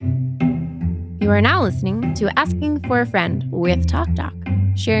You are now listening to Asking for a Friend with Talk Doc,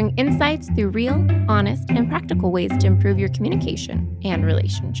 sharing insights through real, honest, and practical ways to improve your communication and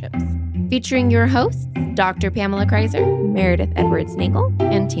relationships. Featuring your hosts, Dr. Pamela Kreiser, Meredith Edwards-Nagel,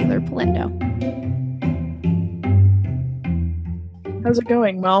 and Taylor Polindo. How's it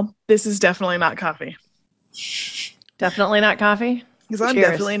going? Well, this is definitely not coffee. Definitely not coffee? Because I'm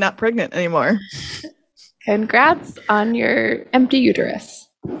definitely not pregnant anymore. Congrats on your empty uterus.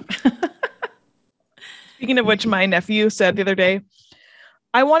 Speaking of which, my nephew said the other day,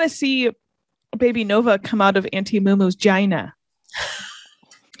 I want to see baby Nova come out of Auntie Mumu's gina.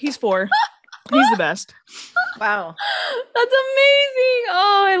 He's 4. He's the best. Wow. That's amazing.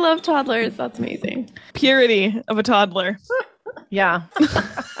 Oh, I love toddlers. That's amazing. Purity of a toddler. Yeah.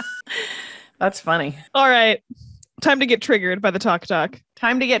 That's funny. All right. Time to get triggered by the Talk Doc.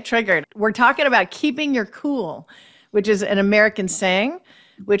 Time to get triggered. We're talking about keeping your cool, which is an American saying,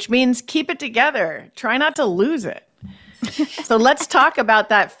 which means keep it together. Try not to lose it. So let's talk about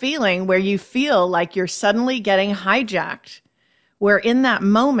that feeling where you feel like you're suddenly getting hijacked, where in that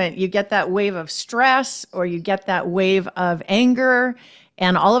moment you get that wave of stress or you get that wave of anger,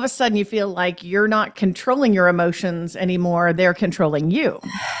 and all of a sudden you feel like you're not controlling your emotions anymore. They're controlling you.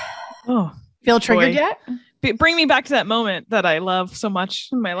 Oh, feel triggered yet? Bring me back to that moment that I love so much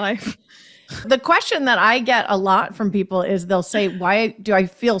in my life. The question that I get a lot from people is they'll say, why do I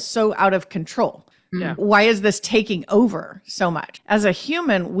feel so out of control? Yeah. Why is this taking over so much? As a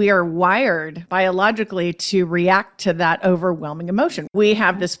human, we are wired biologically to react to that overwhelming emotion. We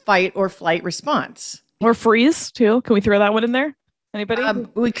have this fight or flight response. Or freeze, too. Can we throw that one in there? Anybody?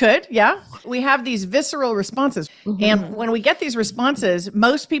 We could, yeah. We have these visceral responses. Mm-hmm. And when we get these responses,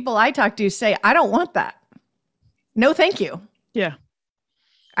 most people I talk to say, I don't want that. No, thank you. Yeah.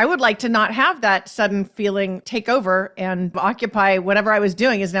 I would like to not have that sudden feeling take over and occupy whatever I was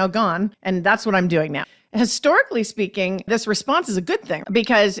doing is now gone. And that's what I'm doing now. Historically speaking, this response is a good thing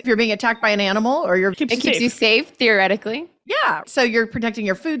because if you're being attacked by an animal or it keeps you safe, theoretically. Yeah. So you're protecting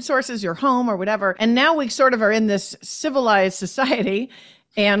your food sources, your home or whatever. And now we sort of are in this civilized society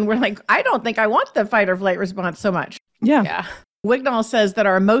and we're like, I don't think I want the fight or flight response so much. Yeah. Wignall says that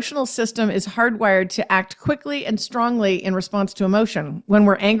our emotional system is hardwired to act quickly and strongly in response to emotion. When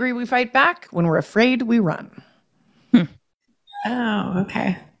we're angry, we fight back. When we're afraid, we run. Oh,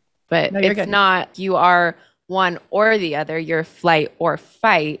 okay. But it's not you are one or the other, you're flight or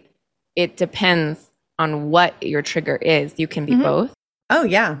fight. It depends on what your trigger is. You can be both. Oh,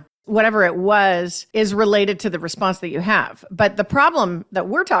 yeah. Whatever it was is related to the response that you have. But the problem that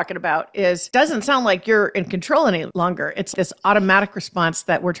we're talking about doesn't sound like you're in control any longer. It's this automatic response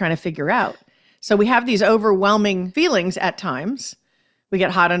that we're trying to figure out. So we have these overwhelming feelings at times. We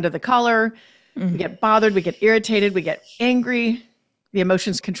get hot under the collar. We get bothered. We get irritated. We get angry. The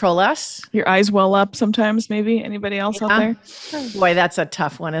emotions control us. Your eyes well up sometimes, maybe. Anybody else out there? Boy, that's a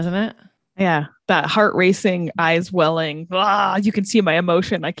tough one, isn't it? Yeah, that heart racing, eyes welling. You can see my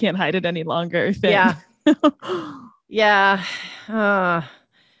emotion. I can't hide it any longer. Thing. Yeah. Yeah.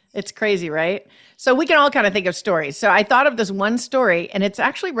 It's crazy, right? So we can all kind of think of stories. So I thought of this one story, and it's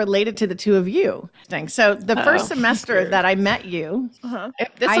actually related to the two of you. So the first semester that I met you.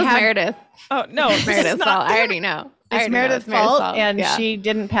 This was Meredith. Oh, no. Meredith's fault. I already know. It's Meredith's fault, and she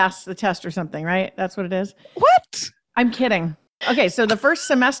didn't pass the test or something, right? That's what it is? What? I'm kidding. Okay, so the first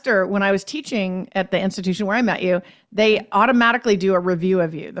semester when I was teaching at the institution where I met you, they automatically do a review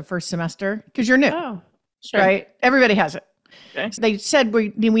of you the first semester because you're new. Oh, sure. Right? Everybody has it. Okay. So they said, we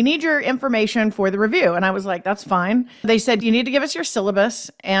need your information for the review. And I was like, that's fine. They said, you need to give us your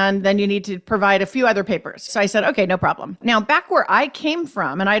syllabus and then you need to provide a few other papers. So I said, okay, no problem. Now, back where I came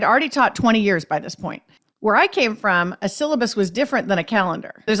from, and I'd already taught 20 years by this point, where I came from, a syllabus was different than a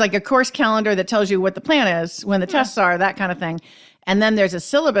calendar. There's like a course calendar that tells you what the plan is, when the tests are, that kind of thing. And then there's a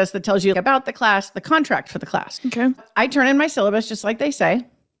syllabus that tells you about the class, the contract for the class. Okay. I turn in my syllabus just like they say.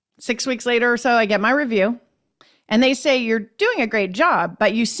 6 weeks later or so, I get my review. And they say, you're doing a great job,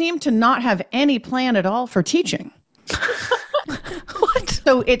 but you seem to not have any plan at all for teaching. What?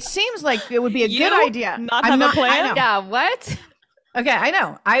 So it seems like it would be a good idea. Not have a plan? Yeah, what? Okay, I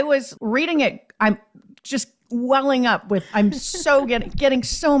know. I was reading it. I'm just welling up with, I'm so getting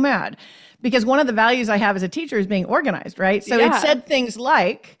so mad because one of the values I have as a teacher is being organized, right? So it said things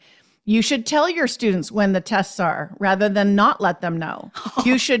like, you should tell your students when the tests are rather than not let them know.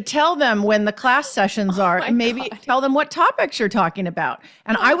 You should tell them when the class sessions are and maybe tell them what topics you're talking about.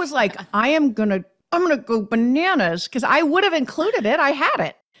 And I was like, I'm going to go bananas because I would have included it. I had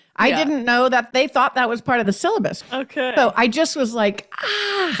it. I Yeah. didn't know that they thought that was part of the syllabus. Okay. So I just was like,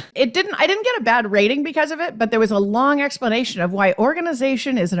 I didn't get a bad rating because of it, but there was a long explanation of why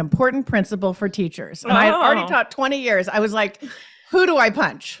organization is an important principle for teachers. And I had already taught 20 years. I was like, who do I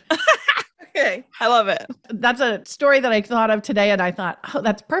punch? Okay. I love it. That's a story that I thought of today. And I thought, oh,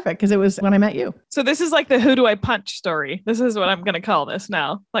 that's perfect because it was when I met you. So this is like the who do I punch story. This is what I'm going to call this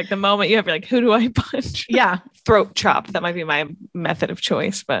now. Like the moment you have like, who do I punch? Yeah. Throat chopped. That might be my method of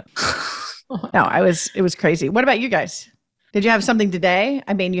choice, but No, it was crazy. What about you guys? Did you have something today?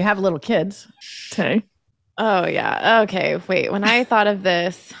 I mean, you have little kids. okay. Oh, yeah. Okay. Wait, when I thought of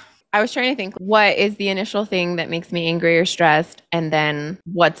this, I was trying to think, what is the initial thing that makes me angry or stressed? And then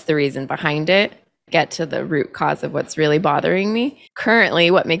what's the reason behind it? Get to the root cause of what's really bothering me.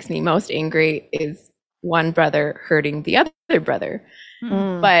 Currently, what makes me most angry is one brother hurting the other brother.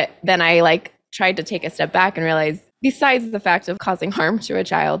 But then I tried to take a step back and realize, besides the fact of causing harm to a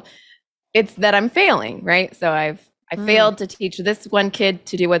child, it's that I'm failing, right? So I failed to teach this one kid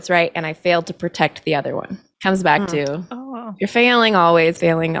to do what's right, and I failed to protect the other one. Comes back to you're failing always. So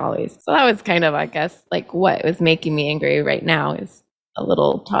that was kind of, I guess, like what was making me angry right now is a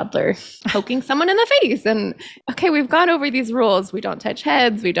little toddler poking someone in the face. And okay, we've gone over these rules. We don't touch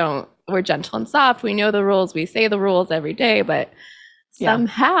heads. We're gentle and soft. We know the rules. We say the rules every day, but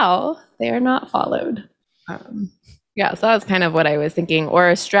somehow they are not followed. So that was kind of what I was thinking.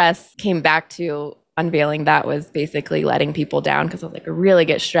 Or stress came back to unveiling that was basically letting people down, because I was like, I really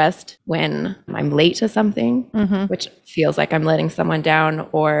get stressed when I'm late to something, which feels like I'm letting someone down,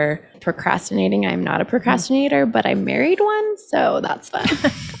 or procrastinating. I'm not a procrastinator, but I married one, so that's fun.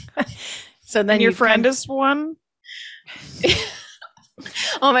 So then your friend is one?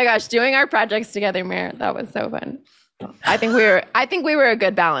 Oh my gosh, doing our projects together, Mare, that was so fun. I think we were a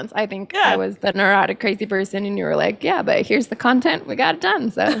good balance. I think I was the neurotic crazy person and you were like, yeah, but here's the content, we got it done,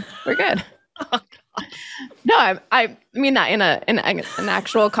 so we're good. No, I mean that in an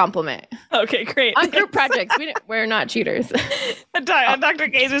actual compliment. Okay, great. On group projects, we're not cheaters. Dr.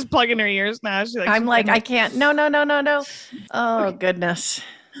 Gaze is plugging her ears now. She's like, I'm like, I can't. No. Oh, goodness.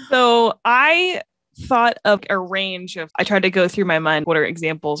 So I thought of a range of, I tried to go through my mind, what are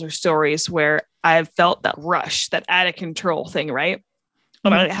examples or stories where I've felt that rush, that out of control thing, right?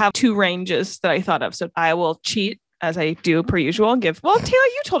 And I have two ranges that I thought of. So I will cheat, as I do per usual, and give, well, Taylor,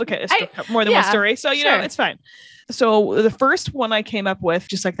 you told more than one story. So, you know, it's fine. So the first one I came up with,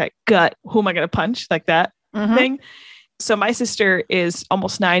 just like that gut, who am I going to punch? Like that thing. So my sister is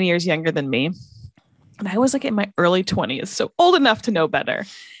almost 9 years younger than me. And I was like in my early 20s, so old enough to know better.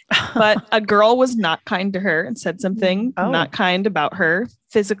 But a girl was not kind to her and said something not kind about her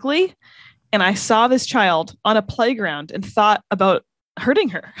physically. And I saw this child on a playground and thought about hurting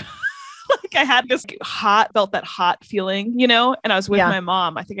her. Like I had this felt that hot feeling, you know, and I was with my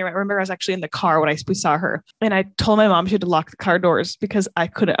mom. I think I remember I was actually in the car when we saw her, and I told my mom she had to lock the car doors because I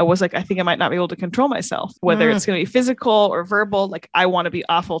was like, I think I might not be able to control myself, whether it's going to be physical or verbal. Like I want to be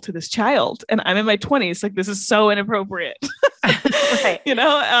awful to this child, and I'm in my 20s. Like this is so inappropriate, Right. You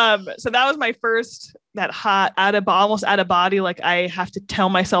know? So that was my first, that hot almost out of body. Like I have to tell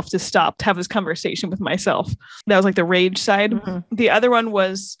myself to stop, to have this conversation with myself. That was like the rage side. The other one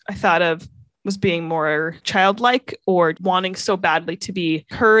was, I thought of, was being more childlike or wanting so badly to be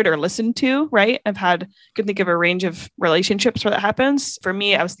heard or listened to, right? Could think of a range of relationships where that happens. For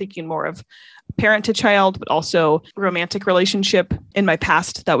me, I was thinking more of parent to child, but also romantic relationship in my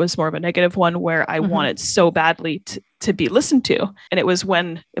past. That was more of a negative one where I wanted so badly to be listened to. And it was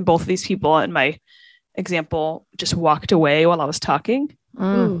when both of these people in my example just walked away while I was talking.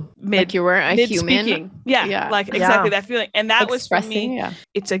 Like you weren't a human. Yeah, like exactly that feeling. And that was for me,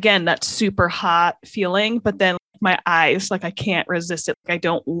 it's again, that super hot feeling, but then my eyes, like I can't resist it. Like I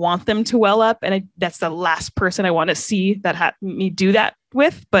don't want them to well up. And that's the last person I want to see that me do that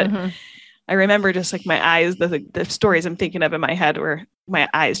with. But I remember just like my eyes, the stories I'm thinking of in my head where my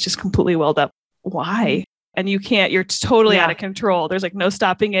eyes just completely welled up. Why? And you're totally out of control. There's like no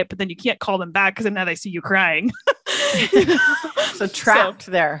stopping it, but then you can't call them back because then now they see you crying. So trapped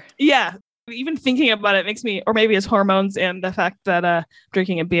there. Yeah. Even thinking about it makes me, or maybe it's hormones and the fact that I'm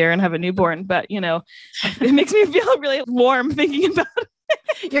drinking a beer and have a newborn, but you know, it makes me feel really warm thinking about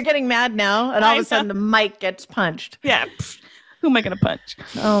it. You're getting mad now, and all of a sudden the mic gets punched. Yeah. Who am I going to punch?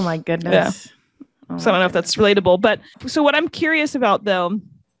 Oh my goodness. Yeah. So I don't know if that's relatable, but so what I'm curious about though.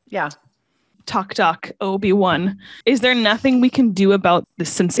 Yeah. Talk Obi-Wan. Is there nothing we can do about the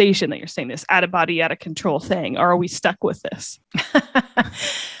sensation that you're saying, this out of body, out of control thing? Or are we stuck with this?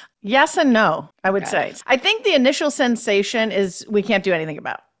 Yes and no, I would say. I think the initial sensation is we can't do anything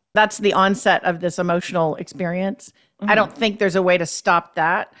about. That's the onset of this emotional experience. I don't think there's a way to stop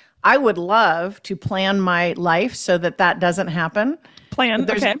that. I would love to plan my life so that that doesn't happen.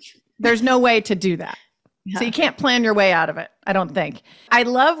 There's no way to do that. Yeah. So you can't plan your way out of it, I don't think. I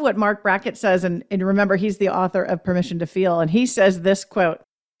love what Mark Brackett says, and remember, he's the author of Permission to Feel, and he says this quote,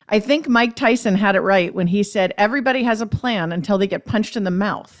 I think Mike Tyson had it right when he said, everybody has a plan until they get punched in the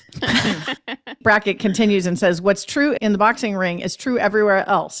mouth. Brackett continues and says, what's true in the boxing ring is true everywhere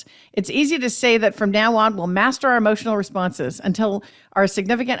else. It's easy to say that from now on, we'll master our emotional responses until our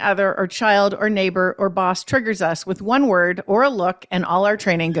significant other or child or neighbor or boss triggers us with one word or a look, and all our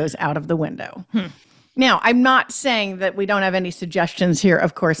training goes out of the window. Now, I'm not saying that we don't have any suggestions here,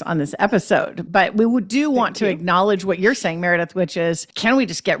 of course, on this episode, but we do want to acknowledge what you're saying, Meredith, which is, can we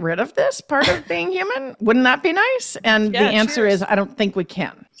just get rid of this part of being human? Wouldn't that be nice? And the answer is, I don't think we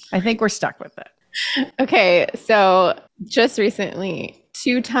can. I think we're stuck with it. Okay, so just recently,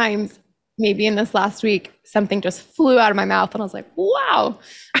 2 times, maybe in this last week, something just flew out of my mouth, and I was like, wow,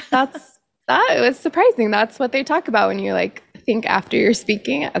 that was surprising. That's what they talk about when you think after you're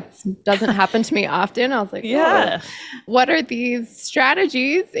speaking. It doesn't happen to me often. I was like, what are these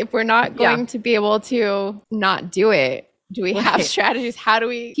strategies if we're not going to be able to not do it? Do we have strategies? How do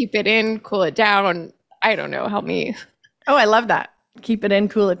we keep it in, cool it down? I don't know. Help me. Oh, I love that. Keep it in,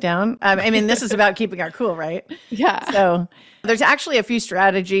 cool it down. I mean, this is about keeping our cool, right? Yeah. So there's actually a few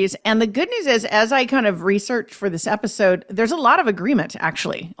strategies. And the good news is, as I kind of researched for this episode, there's a lot of agreement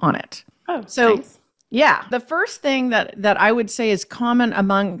actually on it. Oh, so nice. Yeah. The first thing that I would say is common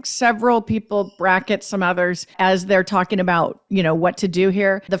among several people, Brackett, some others, as they're talking about, what to do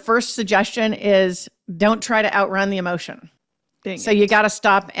here. The first suggestion is don't try to outrun the emotion. So you got to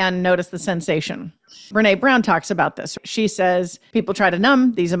stop and notice the sensation. Brene Brown talks about this. She says people try to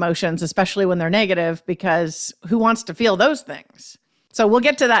numb these emotions, especially when they're negative, because who wants to feel those things? So we'll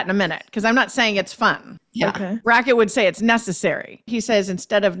get to that in a minute, because I'm not saying it's fun. Yeah. Okay. Brackett would say it's necessary. He says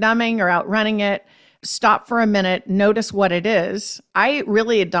instead of numbing or outrunning it, stop for a minute, notice what it is. I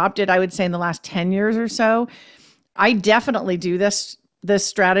really adopted, I would say, in the last 10 years or so. I definitely do this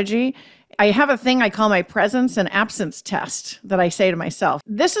strategy. I have a thing I call my presence and absence test that I say to myself.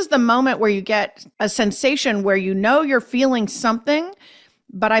 This is the moment where you get a sensation where you're feeling something,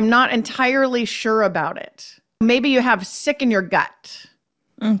 but I'm not entirely sure about it. Maybe you have sick in your gut.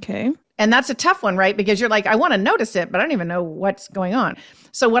 Okay. And that's a tough one, right? Because you're like, I want to notice it, but I don't even know what's going on.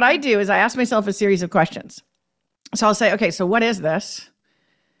 So what I do is I ask myself a series of questions. So I'll say, okay, so what is this?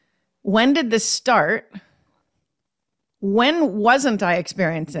 When did this start? When wasn't I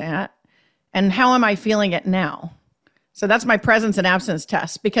experiencing it? And how am I feeling it now? So that's my presence and absence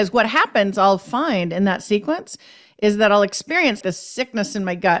test. Because what happens, I'll find in that sequence, is that I'll experience this sickness in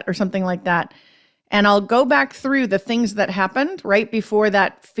my gut or something like that. And I'll go back through the things that happened right before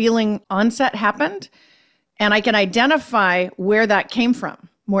that feeling onset happened. And I can identify where that came from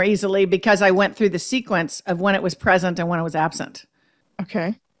more easily because I went through the sequence of when it was present and when it was absent.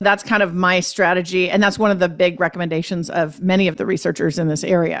 Okay. That's kind of my strategy. And that's one of the big recommendations of many of the researchers in this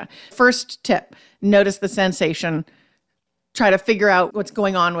area. First tip, notice the sensation. Try to figure out what's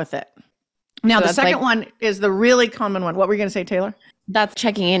going on with it. Now, the second one is the really common one. What were you going to say, Taylor? That's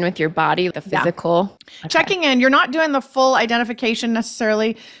checking in with your body, the physical. Yeah. Okay. Checking in. You're not doing the full identification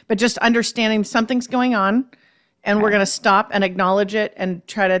necessarily, but just understanding something's going on. And we're going to stop and acknowledge it and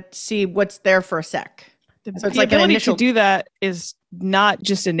try to see what's there for a sec. So it's like an initial to do that is not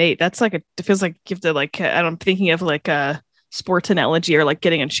just innate. That's it feels like you have to I'm thinking of a sports analogy or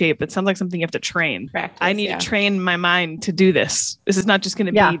getting in shape. It sounds like something you have to train. Practice, I need to train my mind to do this. This is not just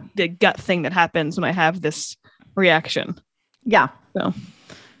going to be the gut thing that happens when I have this reaction. Yeah. So,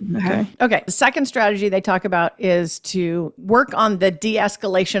 okay. The second strategy they talk about is to work on the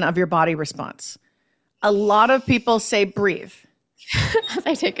de-escalation of your body response. A lot of people say breathe. As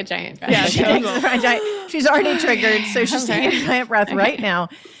I take a giant breath. Yeah, she's already triggered, so she's taking a giant breath right now.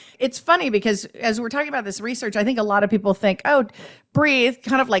 It's funny because as we're talking about this research, I think a lot of people think, oh, breathe,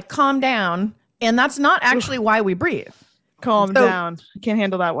 kind of like calm down. And that's not actually why we breathe. Calm down. I can't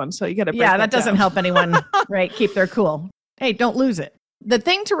handle that one. So you got to break that doesn't help anyone, right? Keep their cool. Hey, don't lose it. The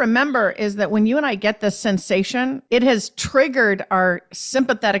thing to remember is that when you and I get this sensation, it has triggered our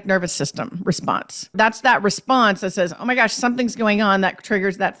sympathetic nervous system response. That's that response that says, oh my gosh, something's going on that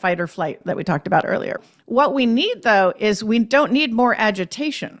triggers that fight or flight that we talked about earlier. What we need, though, is we don't need more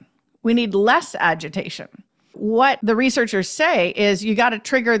agitation. We need less agitation. What the researchers say is you got to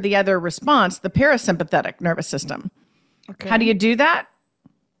trigger the other response, the parasympathetic nervous system. Okay. How do you do that?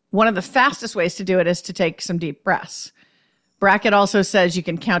 One of the fastest ways to do it is to take some deep breaths. Brackett also says you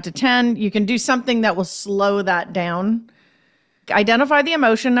can count to 10. You can do something that will slow that down. Identify the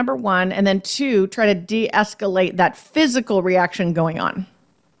emotion, number one, and then two, try to de-escalate that physical reaction going on.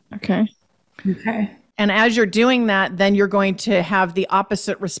 Okay. And as you're doing that, then you're going to have the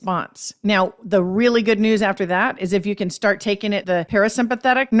opposite response. Now, the really good news after that is if you can start taking it the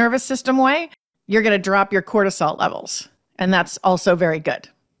parasympathetic nervous system way, you're going to drop your cortisol levels. And that's also very good.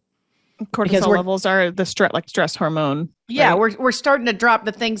 Cortisol levels are the stress hormone. Yeah, right? we're starting to drop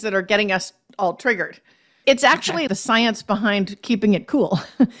the things that are getting us all triggered. It's actually the science behind keeping it cool.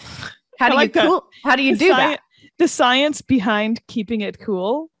 How do you do that? The science behind keeping it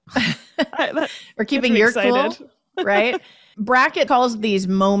cool. Or keeping your cool, right? Brackett calls these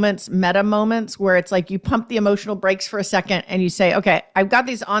moments meta moments, where it's like you pump the emotional brakes for a second and you say, okay, I've got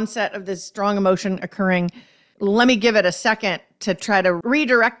these onset of this strong emotion occurring. Let me give it a second to try to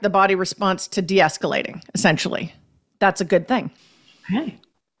redirect the body response to de-escalating, essentially. That's a good thing. Okay.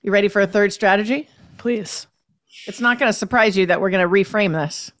 You ready for a third strategy? Please. It's not going to surprise you that we're going to reframe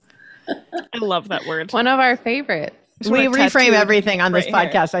this. I love that word. One of our favorites. We reframe everything on this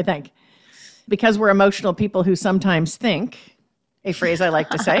podcast, I think. Because we're emotional people who sometimes think, a phrase I like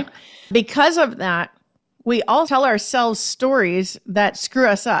to say. Because of that, we all tell ourselves stories that screw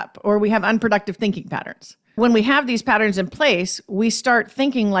us up, or we have unproductive thinking patterns. When we have these patterns in place, we start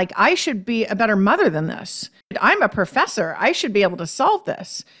thinking like, I should be a better mother than this. I'm a professor. I should be able to solve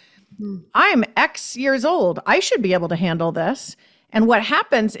this. I'm X years old. I should be able to handle this. And what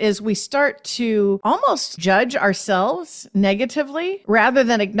happens is we start to almost judge ourselves negatively rather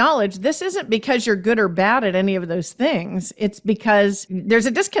than acknowledge this isn't because you're good or bad at any of those things. It's because there's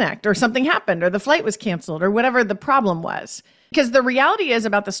a disconnect or something happened or the flight was canceled or whatever the problem was. Because the reality is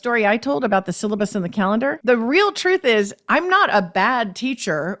about the story I told about the syllabus and the calendar, the real truth is I'm not a bad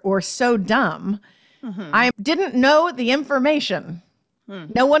teacher or so dumb. I didn't know the information.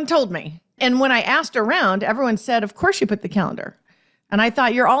 No one told me. And when I asked around, everyone said, of course you put the calendar. And I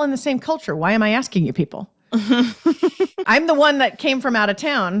thought, you're all in the same culture. Why am I asking you people? I'm the one that came from out of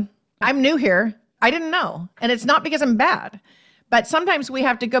town. I'm new here. I didn't know. And it's not because I'm bad. But sometimes we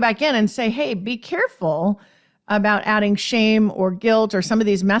have to go back in and say, hey, be careful about adding shame or guilt or some of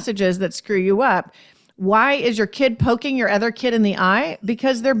these messages that screw you up. Why is your kid poking your other kid in the eye?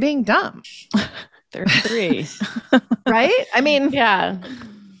 Because they're being dumb. They're 3. Right? I mean, Yeah.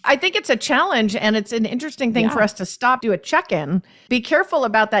 I think it's a challenge and it's an interesting thing for us to stop, do a check-in. Be careful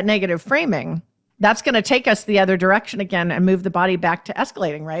about that negative framing. That's going to take us the other direction again and move the body back to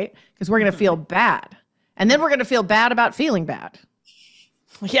escalating, right? Because we're going to feel bad. And then we're going to feel bad about feeling bad.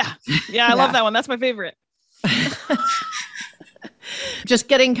 Yeah. I love that one. That's my favorite. Just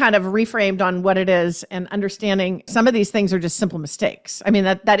getting kind of reframed on what it is and understanding some of these things are just simple mistakes. I mean,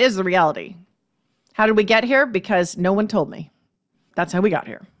 that is the reality. How did we get here? Because no one told me. That's how we got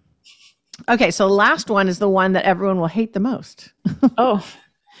here. Okay, so the last one is the one that everyone will hate the most. Oh.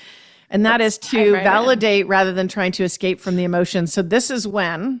 And that is to validate rather than trying to escape from the emotion. So this is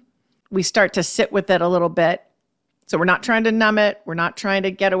when we start to sit with it a little bit. So we're not trying to numb it. We're not trying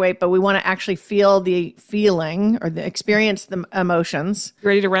to get away, but we want to actually feel the feeling or experience the emotions. You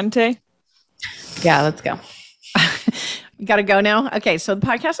ready to run, Tay? Yeah, let's go. You got to go now? Okay, so the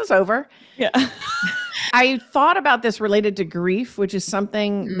podcast is over. Yeah. I thought about this related to grief, which is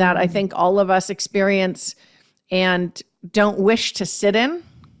something that I think all of us experience and don't wish to sit in.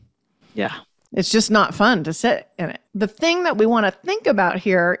 Yeah. It's just not fun to sit in it. The thing that we want to think about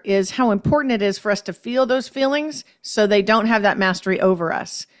here is how important it is for us to feel those feelings so they don't have that mastery over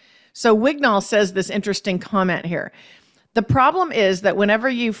us. So Wignall says this interesting comment here. The problem is that whenever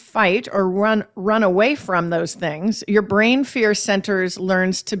you fight or run away from those things, your brain fear centers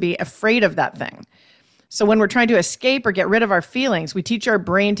learns to be afraid of that thing. So when we're trying to escape or get rid of our feelings, we teach our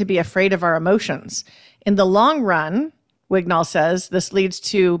brain to be afraid of our emotions. In the long run, Wignall says, this leads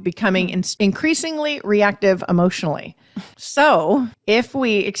to becoming increasingly reactive emotionally. So if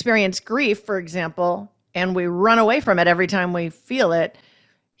we experience grief, for example, and we run away from it every time we feel it,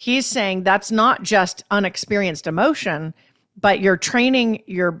 he's saying that's not just unexperienced emotion, but you're training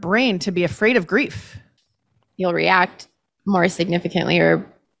your brain to be afraid of grief. You'll react more significantly or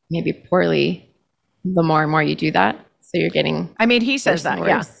maybe poorly the more and more you do that. So you're getting he says that,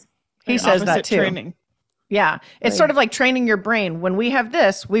 yeah. He says that too. Training. Yeah. It's sort of like training your brain. When we have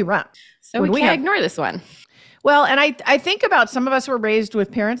this, we run. So we can't ignore this one. Well, and I think about some of us were raised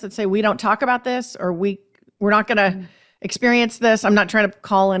with parents that say, we don't talk about this, or we're not going to experience this. I'm not trying to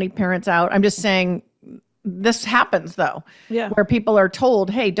call any parents out. I'm just saying this happens though. Yeah. Where people are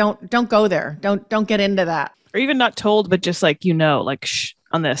told, hey, don't go there. Don't get into that. Or even not told, but just like, like, shh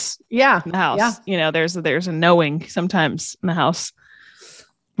on this. Yeah. In the house. Yeah. There's a knowing sometimes in the house.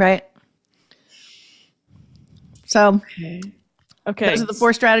 Right. So Okay. Those are the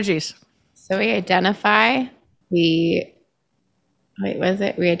 4 strategies. So we identify, we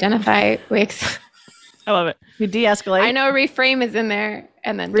identify, I love it. You de-escalate. I know reframe is in there,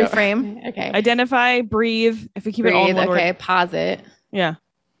 and then Reframe. Okay. Identify, breathe. If we keep it all in Breathe. one Okay. word. Pause it. Yeah.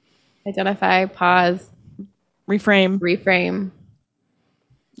 Identify, pause, Reframe. reframe,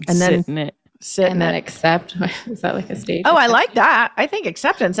 And then sit in it. sit in and then it. accept. Is that like a stage? Oh, I like that. I think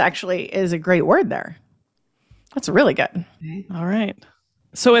acceptance actually is a great word there. That's really good. All right.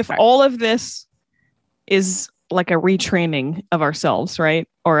 So if all of this is like a retraining of ourselves, right?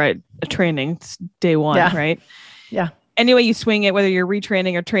 Or a training, it's day one, Yeah. right? Yeah. Any way you swing it, whether you're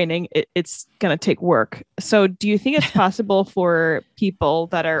retraining or training, it's going to take work. So do you think it's possible for people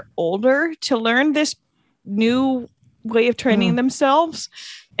that are older to learn this new way of training themselves?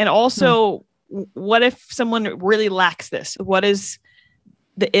 And also, what if someone really lacks this? What is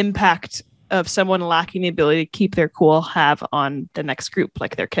the impact of someone lacking the ability to keep their cool have on the next group,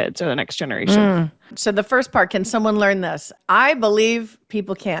 like their kids or the next generation? So the first part, can someone learn this? I believe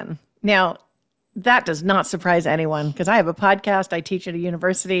people can. Now, that does not surprise anyone because I have a podcast. I teach at a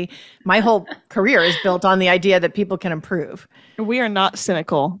university. My whole career is built on the idea that people can improve. We are not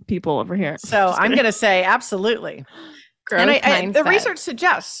cynical people over here. So I'm going to say absolutely. Growth And the mindset. research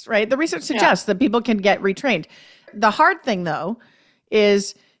suggests, right? The research suggests that people can get retrained. The hard thing, though,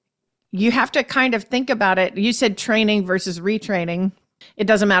 is you have to kind of think about it. You said training versus retraining. It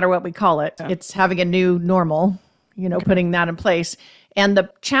doesn't matter what we call it. It's having a new normal, putting that in place. And the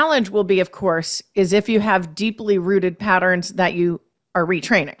challenge will be, of course, is if you have deeply rooted patterns that you are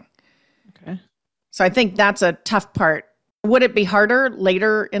retraining. Okay. So I think that's a tough part. Would it be harder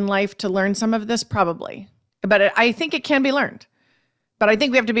later in life to learn some of this? Probably. But I think it can be learned. But I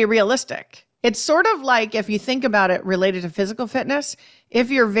think we have to be realistic. It's sort of like if you think about it related to physical fitness,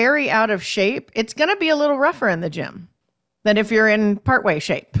 if you're very out of shape, it's going to be a little rougher in the gym than if you're in partway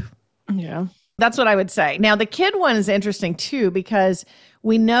shape. Yeah. That's what I would say. Now, the kid one is interesting too, because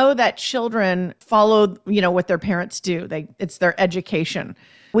we know that children follow, what their parents do. It's their education.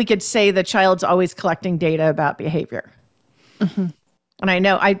 We could say the child's always collecting data about behavior. Mm-hmm. And I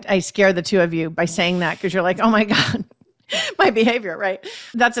know I scare the two of you by saying that because you're like, oh my God, my behavior, right?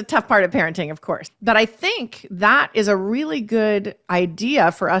 That's a tough part of parenting, of course. But I think that is a really good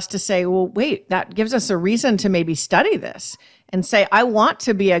idea for us to say, well, wait, that gives us a reason to maybe study this and say, I want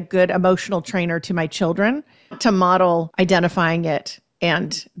to be a good emotional trainer to my children, to model identifying it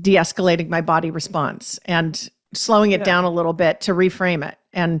and de-escalating my body response and slowing it down a little bit to reframe it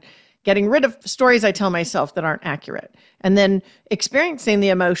and getting rid of stories I tell myself that aren't accurate, and then experiencing the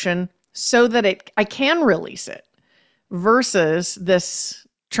emotion so that I can release it versus this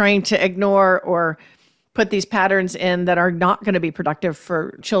trying to ignore or put these patterns in that are not going to be productive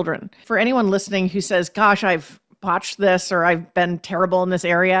for children. For anyone listening who says, gosh, I've botched this or I've been terrible in this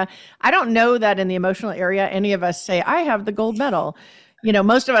area, I don't know that in the emotional area, any of us say, I have the gold medal.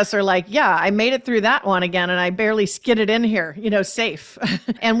 Most of us are like, yeah, I made it through that one again and I barely skidded in here, safe.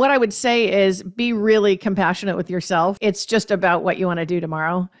 And what I would say is be really compassionate with yourself. It's just about what you want to do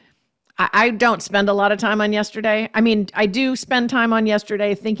tomorrow. I don't spend a lot of time on yesterday. I mean, I do spend time on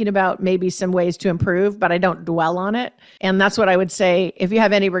yesterday thinking about maybe some ways to improve, but I don't dwell on it. And that's what I would say. If you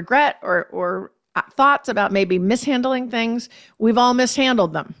have any regret or thoughts about maybe mishandling things, we've all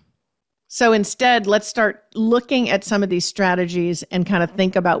mishandled them. So instead, let's start looking at some of these strategies and kind of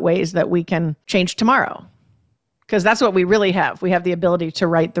think about ways that we can change tomorrow. Because that's what we really have. We have the ability to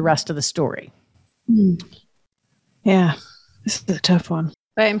write the rest of the story. Yeah. This is a tough one.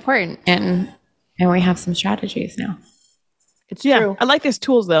 But important. And we have some strategies now. It's true. I like these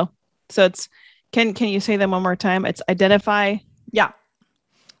tools though. So it's, can you say them one more time? It's identify. Yeah.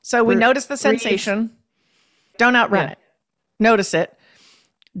 So we notice the sensation. Don't outrun it. Notice it.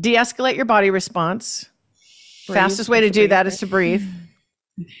 De-escalate your body response. Fastest way to do that is to breathe.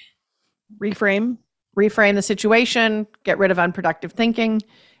 Reframe. Reframe the situation. Get rid of unproductive thinking.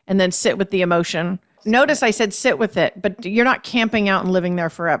 And then sit with the emotion. Notice I said sit with it, but you're not camping out and living there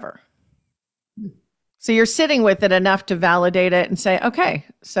forever. So you're sitting with it enough to validate it and say, okay,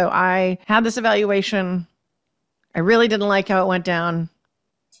 so I had this evaluation. I really didn't like how it went down.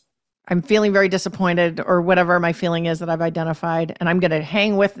 I'm feeling very disappointed or whatever my feeling is that I've identified. And I'm going to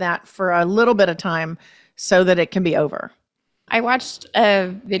hang with that for a little bit of time so that it can be over. I watched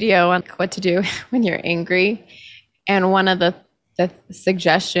a video on what to do when you're angry. And one of the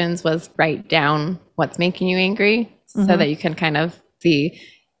suggestions was write down what's making you angry so that you can kind of see,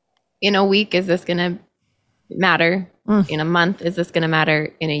 in a week, is this going to matter? In a month, is this going to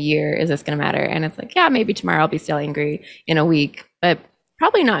matter? In a year, is this going to matter? And it's like, yeah, maybe tomorrow I'll be still angry. In a week, but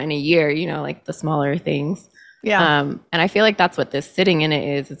probably not in a year, like the smaller things. Yeah. And I feel like that's what this sitting in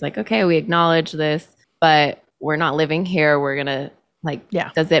it is. It's like, okay, we acknowledge this, but we're not living here. We're going to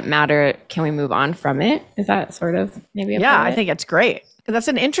does it matter? Can we move on from it? Is that sort of maybe I think it's great. That's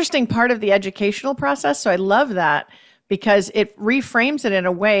an interesting part of the educational process. So I love that because it reframes it in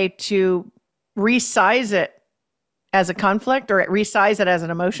a way to resize it as a conflict or resize it as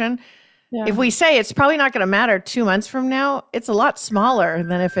an emotion. Yeah. If we say it's probably not going to matter 2 months from now, it's a lot smaller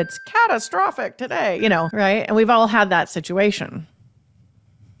than if it's catastrophic today, right? And we've all had that situation.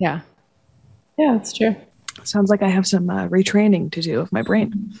 Yeah. Yeah, that's true. Sounds like I have some retraining to do of my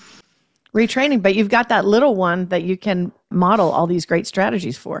brain. Retraining, but you've got that little one that you can model all these great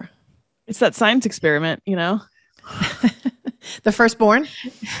strategies for. It's that science experiment, The firstborn?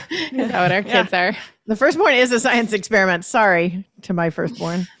 Is that what our kids are? The firstborn is a science experiment. Sorry to my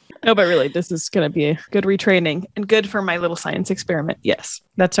firstborn. No, but really, this is going to be a good retraining and good for my little science experiment. Yes.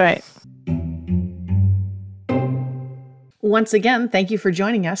 That's right. Once again, thank you for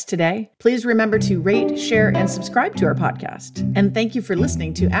joining us today. Please remember to rate, share, and subscribe to our podcast. And thank you for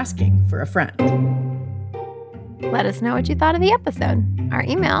listening to Asking for a Friend. Let us know what you thought of the episode. Our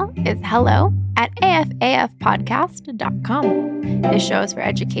email is hello@afafpodcast.com. This show is for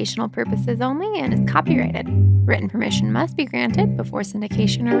educational purposes only and is copyrighted. Written permission must be granted before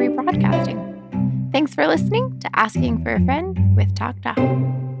syndication or rebroadcasting. Thanks for listening to Asking for a Friend with Talk Doc.